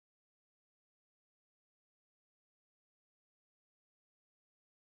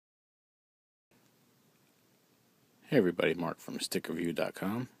Hey everybody, Mark from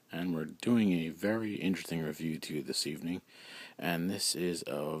stickreview.com, and we're doing a very interesting review to you this evening, and this is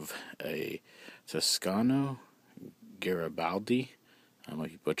of a Toscano Garibaldi. I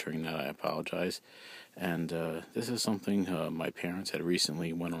might be butchering that, I apologize. And this is something my parents had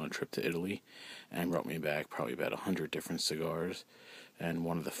recently went on a trip to Italy and brought me back probably about 100 different cigars, and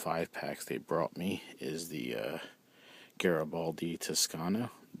one of the 5-packs they brought me is the Garibaldi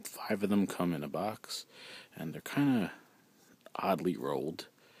Toscano. 5 of them come in a box, and they're kind of oddly rolled.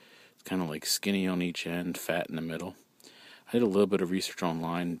 It's kind of like skinny on each end, fat in the middle. I did a little bit of research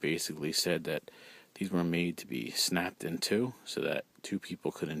online, basically said that these were made to be snapped in two, so that 2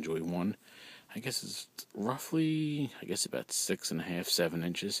 people could enjoy one. I guess it's roughly, about 6.5, 7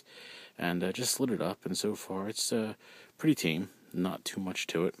 inches, and just slid it up, and so far it's pretty tame, not too much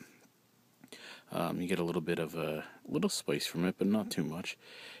to it. You get a little bit of a little spice from it, but not too much.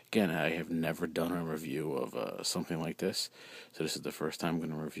 Again, I have never done a review of something like this, so this is the first time I'm going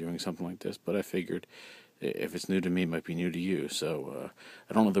to be reviewing something like this, but I figured if it's new to me, it might be new to you. So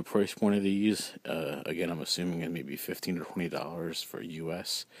I don't know the price point of these. Again, I'm assuming it may be $15 or $20 for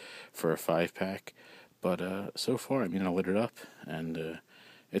US for a 5-pack, but so far, I lit it up, and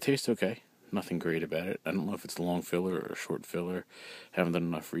it tastes okay. Nothing great about it. I don't know if it's a long filler or a short filler. Haven't done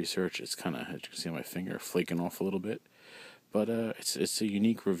enough research. It's kind of, as you can see on my finger, flaking off a little bit. But it's a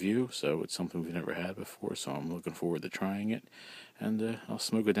unique review, so it's something we've never had before, so I'm looking forward to trying it. And I'll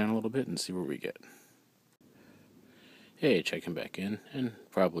smoke it down a little bit and see where we get. Hey, checking back in, and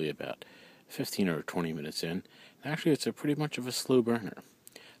probably about 15 or 20 minutes in. Actually, it's pretty much of a slow burner.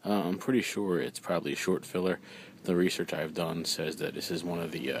 I'm pretty sure it's probably a short filler. The research I've done says that this is one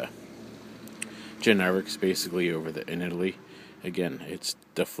of the generics basically in Italy. Again, it's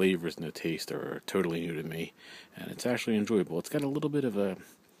the flavors and the taste are totally new to me, and it's actually enjoyable. It's got a little bit of a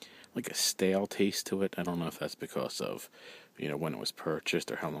stale taste to it. I don't know if that's because of when it was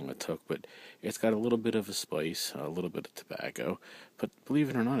purchased or how long it took, but it's got a little bit of a spice, a little bit of tobacco. But believe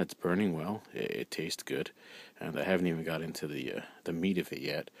it or not, it's burning well. It tastes good, and I haven't even got into the meat of it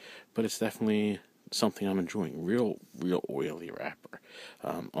yet, but it's definitely something I'm enjoying. Real oily wrapper.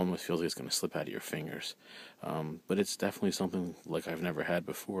 Almost feels like it's going to slip out of your fingers. But it's definitely something like I've never had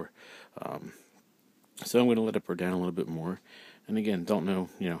before. So I'm going to let it burn down a little bit more. And again, don't know,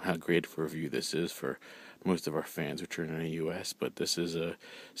 how great of a review this is for most of our fans which are in the U.S., but this is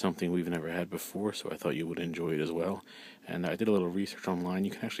something we've never had before, so I thought you would enjoy it as well. And I did a little research online.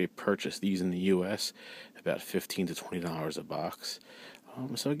 You can actually purchase these in the U.S. about $15 to $20 a box.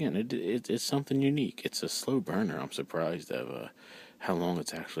 So again, it's something unique. It's a slow burner. I'm surprised of how long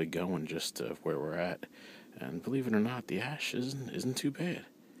it's actually going, just where we're at. And believe it or not, the ash isn't too bad.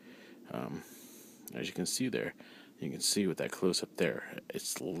 As you can see there, you can see with that close up there,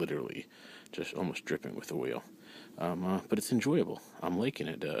 it's literally just almost dripping with oil. But it's enjoyable. I'm liking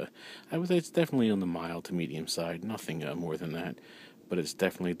it. I would say it's definitely on the mild to medium side. Nothing more than that. But it's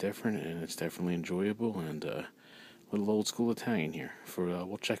definitely different, and it's definitely enjoyable, and little old school Italian here.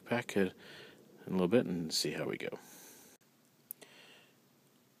 We'll check back in a little bit and see how we go.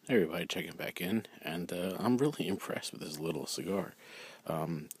 Everybody checking back in, and I'm really impressed with this little cigar.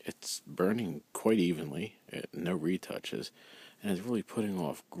 It's burning quite evenly, no retouches, and it's really putting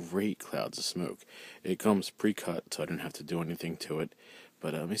off great clouds of smoke. It comes pre-cut, so I didn't have to do anything to it,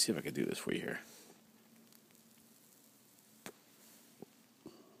 but let me see if I can do this for you here.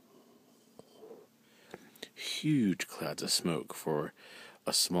 Huge clouds of smoke for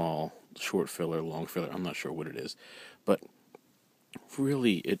a small, short filler, long filler, I'm not sure what it is, but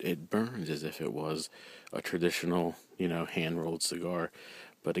really it burns as if it was a traditional, hand-rolled cigar.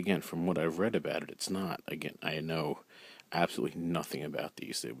 But again, from what I've read about it, it's not. Again, I know absolutely nothing about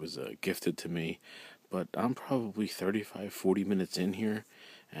these. It was gifted to me, but I'm probably 35, 40 minutes in here,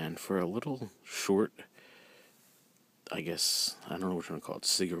 and for a little short, I guess, I don't know what you want to call it,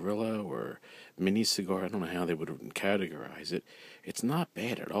 cigarilla or mini cigar, I don't know how they would categorize it. It's not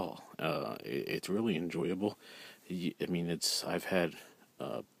bad at all. It's really enjoyable. I've had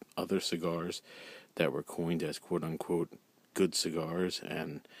other cigars that were coined as quote-unquote good cigars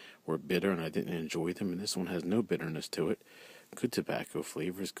and were bitter, and I didn't enjoy them, and this one has no bitterness to it. Good tobacco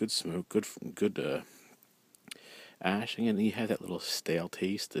flavors, good smoke, good ash, and you have that little stale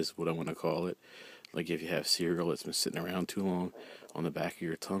taste is what I want to call it. Like if you have cereal that's been sitting around too long on the back of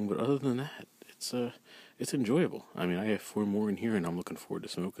your tongue, but other than that, it's enjoyable. I have 4 more in here, and I'm looking forward to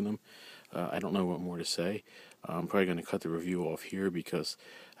smoking them. I don't know what more to say. I'm probably going to cut the review off here because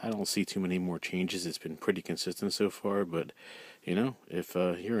I don't see too many more changes. It's been pretty consistent so far, but, if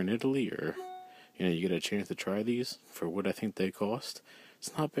you're in Italy or, you get a chance to try these for what I think they cost,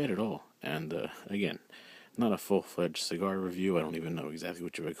 it's not bad at all. And, again, Not a full-fledged cigar review. I don't even know exactly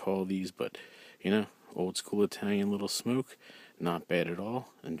what you would call these, but, old school Italian little smoke. Not bad at all.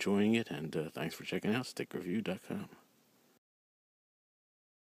 Enjoying it, and thanks for checking out stickreview.com.